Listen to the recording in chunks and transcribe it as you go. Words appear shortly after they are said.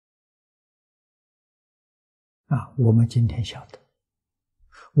我们今天晓得，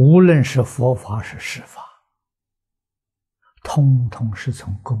无论是佛法是世法，通通是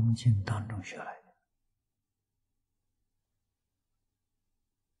从恭敬当中学来的。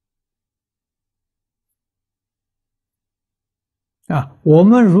我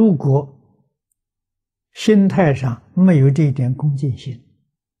们如果心态上没有这一点恭敬心，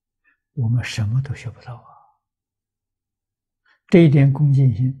我们什么都学不到啊。这一点恭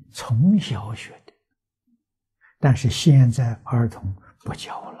敬心从小学的，但是现在儿童不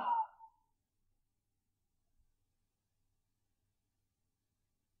教了。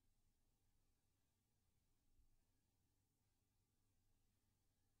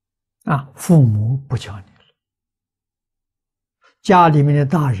父母不教你了，家里面的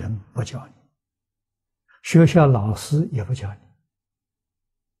大人不教你，学校老师也不教你，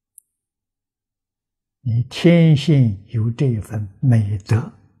你天性有这一份美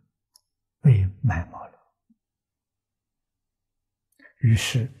德被埋没了，于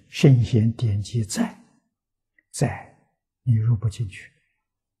是圣贤典籍在你入不进去。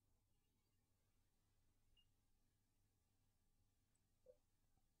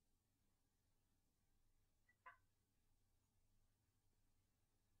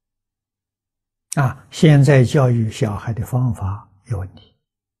现在教育小孩的方法有问题。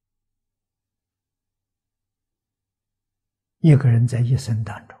一个人在一生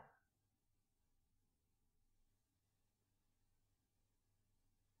当中，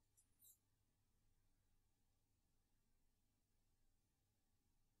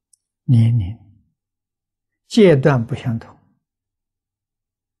年龄阶段不相同，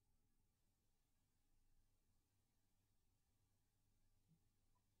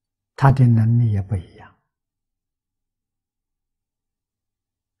他的能力也不一样。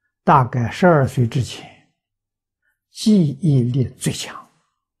大概12岁之前，记忆力最强。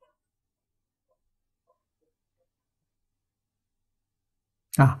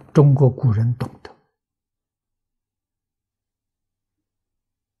中国古人懂得。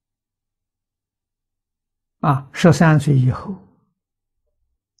13岁以后，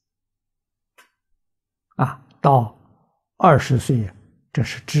到20岁，这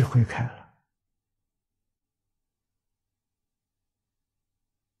是智慧开了。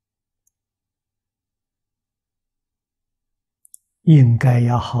应该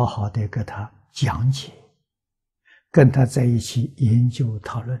要好好的给他讲解，跟他在一起研究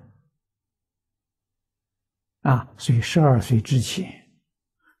讨论。所以12岁之前，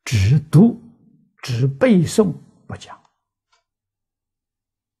只读只背诵不讲，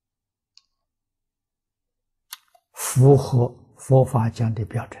符合佛法讲的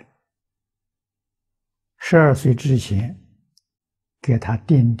标准。12岁之前，给他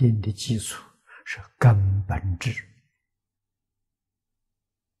奠定的基础是根本智。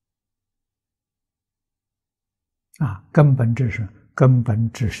根本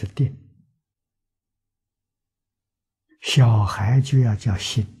智是定，小孩就要叫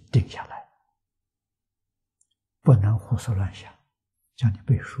心定下来，不能胡思乱想。叫你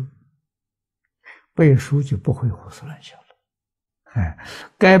背书，背书就不会胡思乱想了。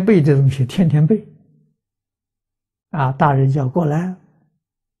该背的东西天天背。大人叫过来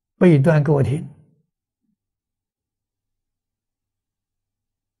背一段给我听。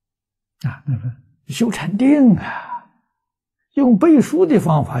那个修禅定用背书的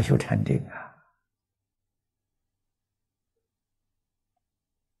方法修禅定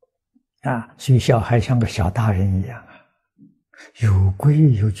所以小孩像个小大人一样有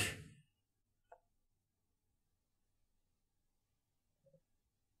规有矩。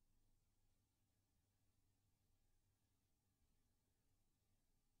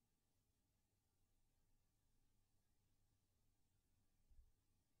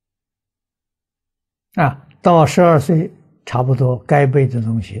到12岁差不多该背的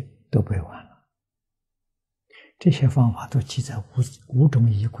东西都背完了。这些方法都记在五种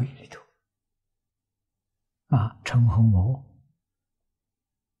仪轨里头。陈洪谋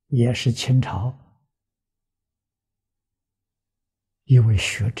也是清朝一位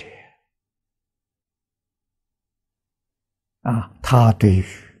学者。他对于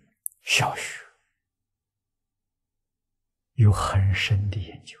小学有很深的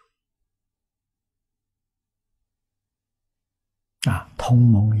研究。同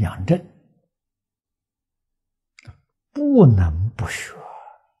盟养正不能不学。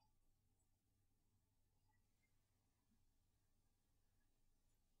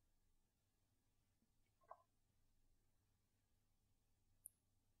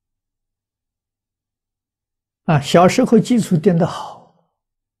小时候基础垫得好，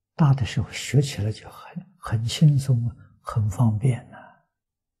大的时候学起来就很轻松很方便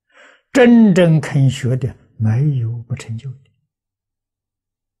真正肯学的没有不成就的。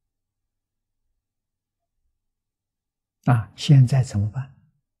现在怎么办？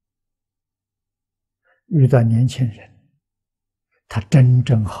遇到年轻人，他真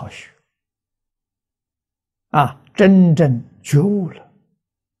正好学，真正觉悟了，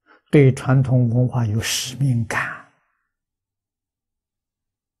对传统文化有使命感，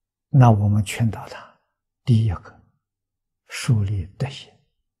那我们劝导他，第一个，树立德行；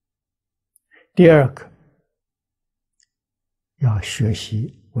第二个，要学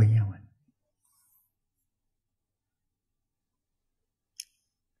习文言文。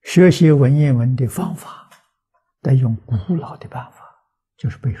学习文言文的方法，得用古老的办法，就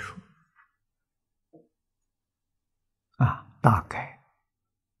是背书。大概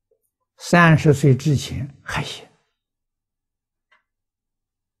30岁之前还行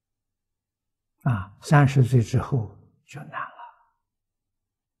，30岁之后就难了。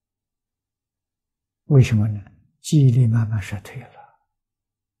为什么呢？记忆力慢慢衰退了。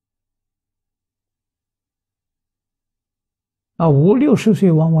50、60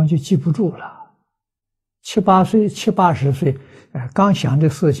岁往往就记不住了，70、80岁，刚想的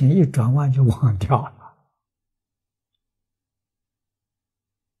事情一转弯就忘掉了。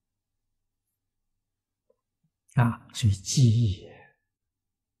所以记忆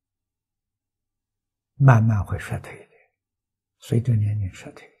慢慢会衰退的，随着年龄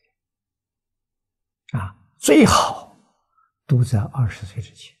衰退的。最好都在20岁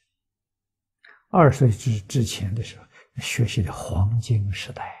之前。20岁之前的时候，学习的黄金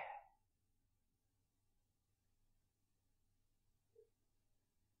时代。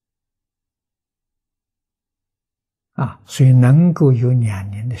所以能够有2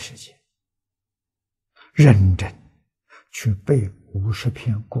年的时间，认真去背50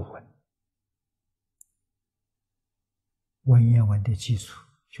篇古文，文言文的基础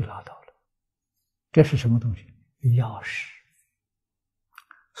就拿到了。这是什么东西？钥匙，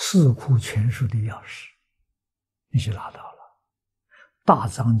四库全书的钥匙，你就拿到了。大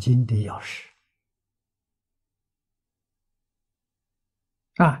藏经的钥匙，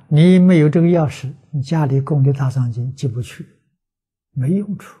你没有这个钥匙，你家里供的大藏经进不去，没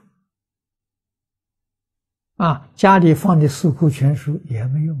用处。家里放的四库全书也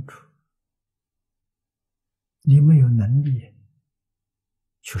没用处，你没有能力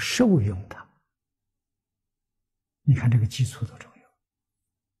去受用它。你看这个基础多重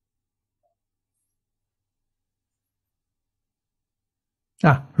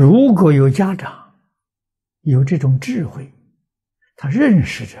要。如果有家长有这种智慧，他认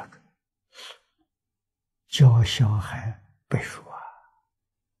识这个，教小孩背书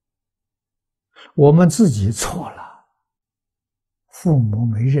我们自己错了，父母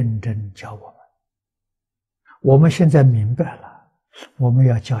没认真教我们。我们现在明白了，我们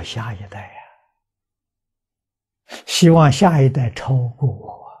要教下一代希望下一代超过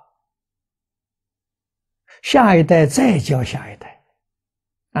我，下一代再教下一代，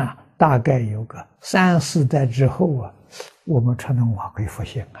大概有个3、4代之后我们传统文化会复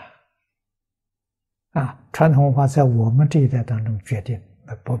兴传统文化在我们这一代当中决定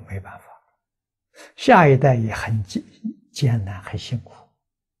没办法。下一代也很艰难，很辛苦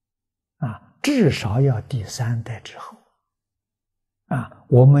至少要第3代之后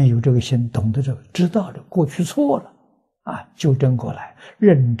我们有这个心，懂得这个，知道了过去错了纠正过来，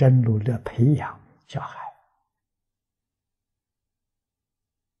认真努力地培养小孩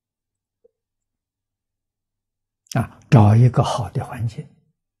找一个好的环境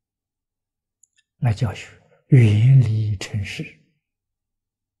来教学，远离尘世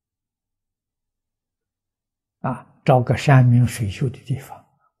找个山明水秀的地方。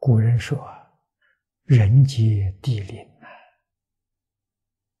古人说人杰地灵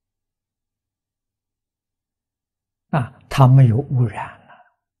它没有污染了，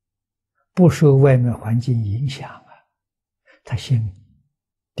不受外面环境影响他心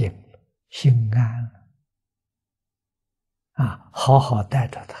定了，心安了好好带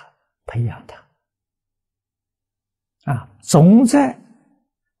着他，培养他总在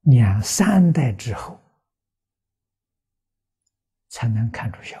2、3代之后才能看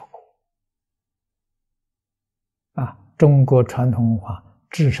出效果中国传统文化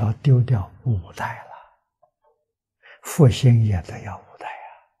至少丢掉5代了，复兴也得要5代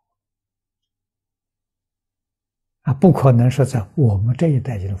不可能说在我们这一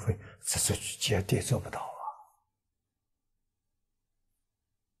代就能复兴，这是绝对做不到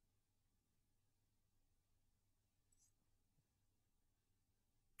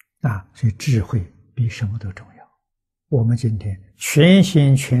所以智慧比什么都重要。我们今天全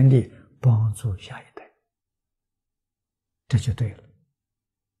心全力帮助下一代，这就对了。